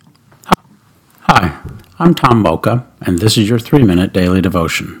Hi, I'm Tom Boca, and this is your 3-minute daily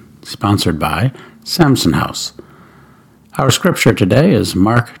devotion, sponsored by Samson House. Our scripture today is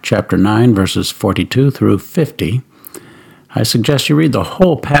Mark chapter 9, verses 42 through 50. I suggest you read the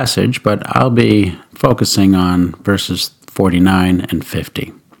whole passage, but I'll be focusing on verses 49 and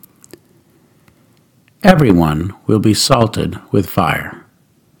 50. Everyone will be salted with fire.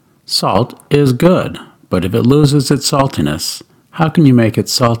 Salt is good, but if it loses its saltiness, how can you make it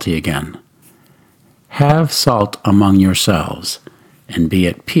salty again? Have salt among yourselves, and be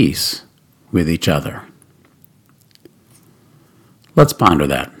at peace with each other. Let's ponder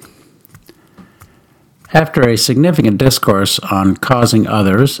that. After a significant discourse on causing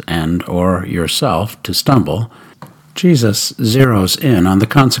others and/or yourself to stumble, Jesus zeroes in on the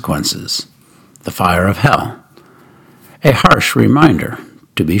consequences, the fire of hell. A harsh reminder,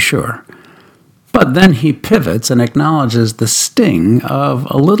 to be sure. But then he pivots and acknowledges the sting of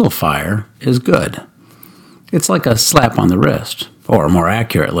a little fire is good. It's like a slap on the wrist, or more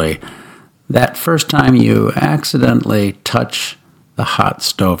accurately, that first time you accidentally touch the hot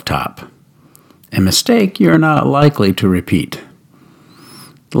stovetop. A mistake you're not likely to repeat.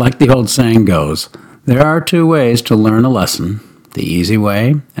 Like the old saying goes, there are two ways to learn a lesson, the easy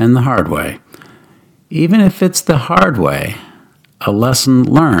way and the hard way. Even if it's the hard way, a lesson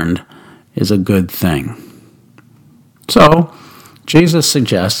learned is a good thing. So, Jesus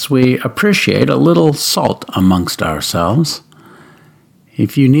suggests we appreciate a little salt amongst ourselves.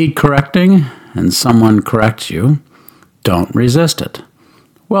 If you need correcting and someone corrects you, don't resist it.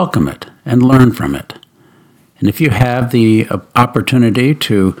 Welcome it and learn from it. And if you have the opportunity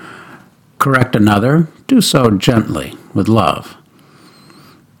to correct another, do so gently with love.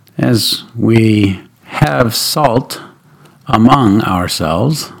 As we have salt among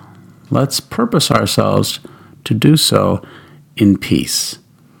ourselves, let's purpose ourselves to do so in peace.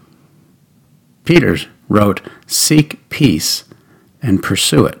 Peter wrote, "Seek peace and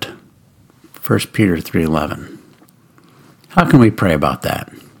pursue it." 1 Peter 3:11. How can we pray about that?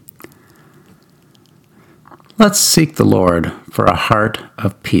 Let's seek the Lord for a heart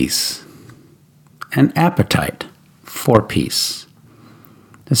of peace, an appetite for peace,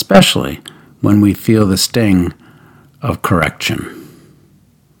 especially when we feel the sting of correction.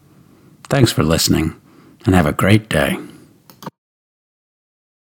 Thanks for listening, and have a great day.